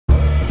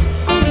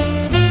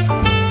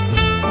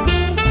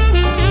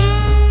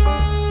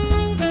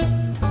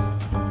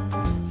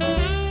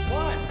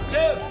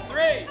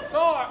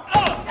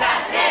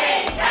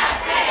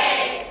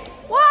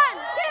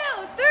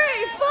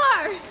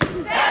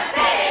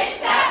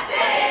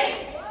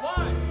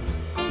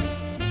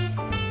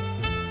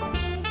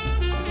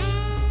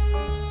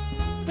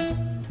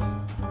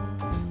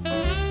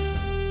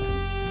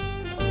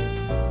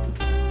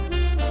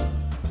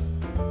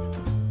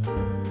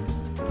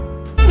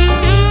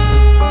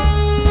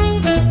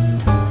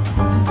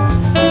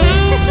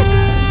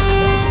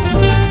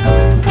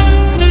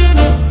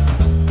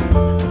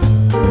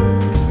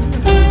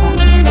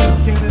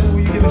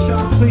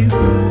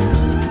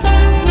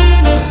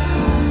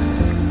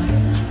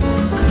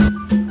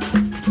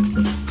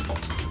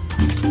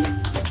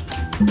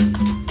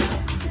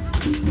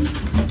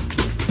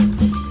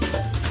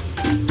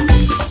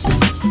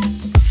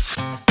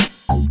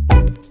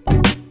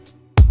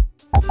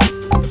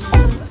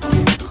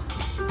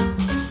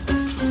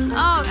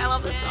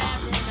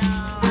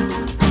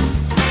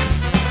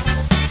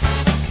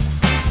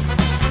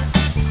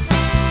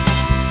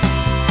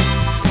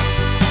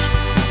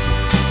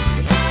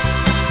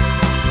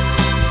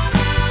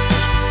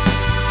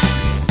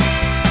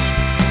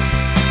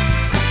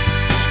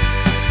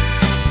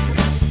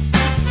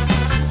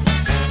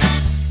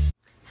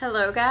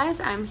Hello guys,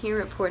 I'm here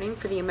reporting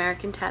for the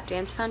American Tap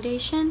Dance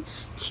Foundation.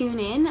 Tune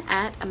in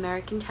at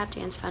American Tap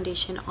Dance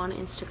Foundation on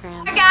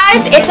Instagram. Hi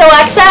guys, it's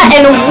Alexa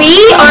and we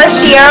are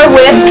here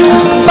with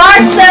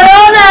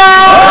Barcelona!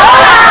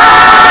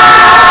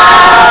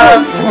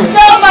 So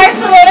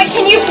Barcelona,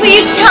 can you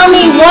please tell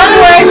me one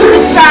word to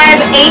describe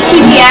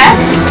ATDF?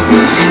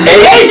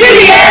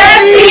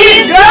 ATDF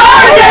is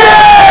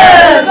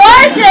gorgeous!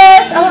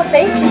 Gorgeous! Oh,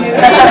 thank you.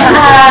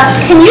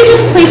 Can you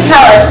just please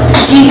tell us,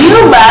 do you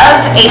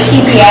love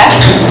ATDF?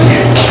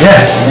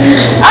 Yes.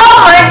 Oh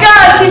my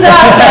gosh, she's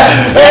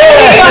awesome. So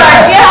you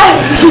are,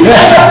 yes.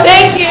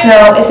 Thank you.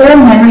 So, is there a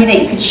memory that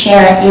you could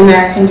share at the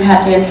American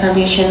Tap Dance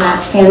Foundation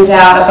that stands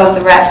out above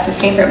the rest, a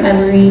favorite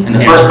memory? And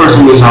the first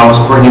person we saw was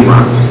Courtney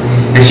Rumpf.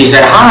 And she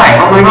said, "Hi,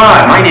 oh my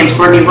god, my name's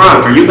Courtney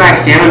Rumpf. Are you guys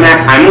Sam and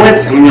Max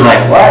Heimowitz?" And we were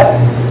like, "What?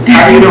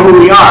 How do you know who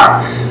we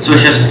are?" So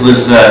it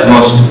was the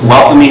most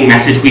welcoming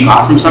message we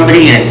got from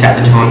somebody, and it set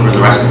the tone for the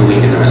rest of the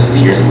week and the rest of the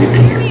years that we've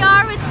been here. We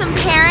are with some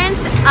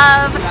parents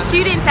of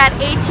students at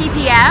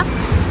ATDF.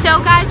 So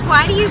guys,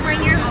 why do you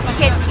bring your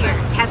kids here?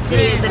 Tap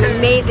City is an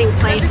amazing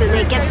place and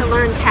they get to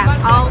learn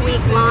tap all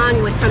week long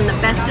from the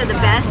best of the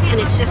best, and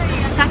it's just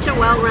such a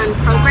well-run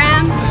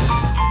program.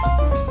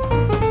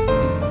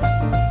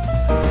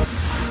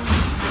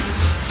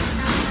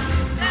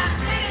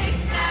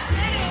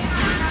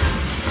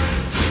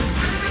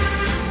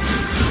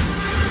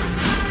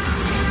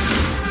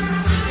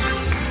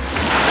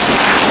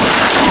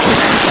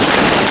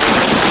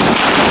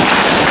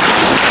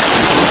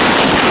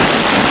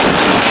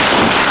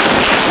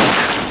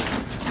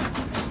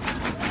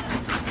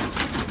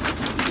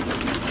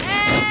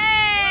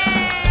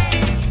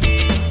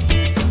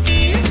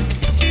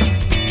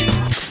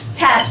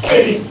 Tap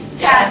City,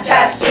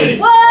 Tap City,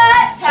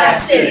 what? Tap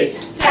City,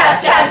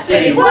 Tap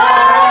City,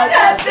 what?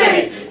 Tap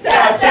City,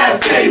 Tap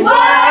City,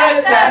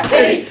 what? Tap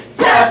City,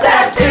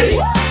 Tap City.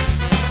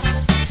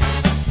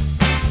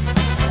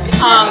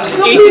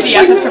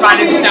 ATDF has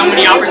provided so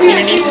many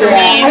opportunities for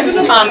me.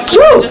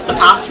 Just the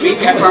past week,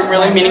 I formed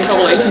really meaningful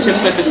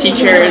relationships with the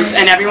teachers,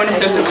 and everyone is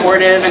so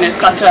supportive, and it's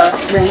such a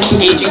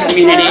engaging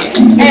community.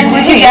 And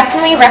would you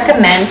definitely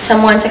recommend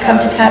someone to come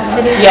to Tap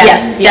City?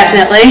 Yes,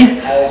 definitely.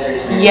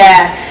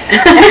 Yes.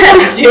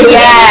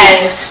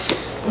 Yes.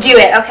 Do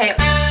it. Okay.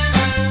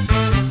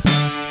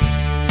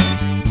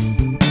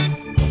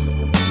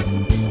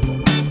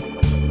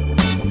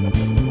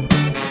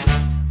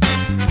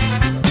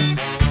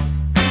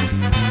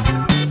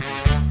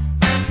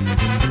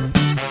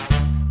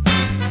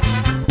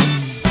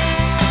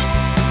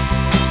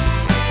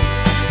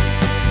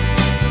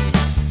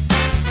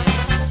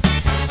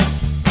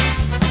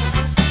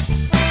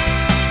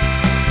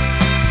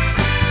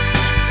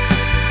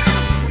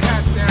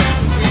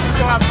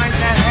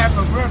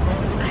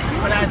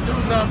 But I do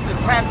love the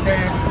tap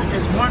dance.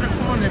 It's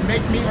wonderful and it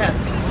makes me happy.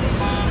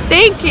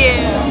 Thank you.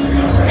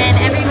 And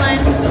everyone,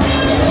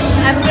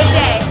 have a good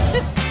day.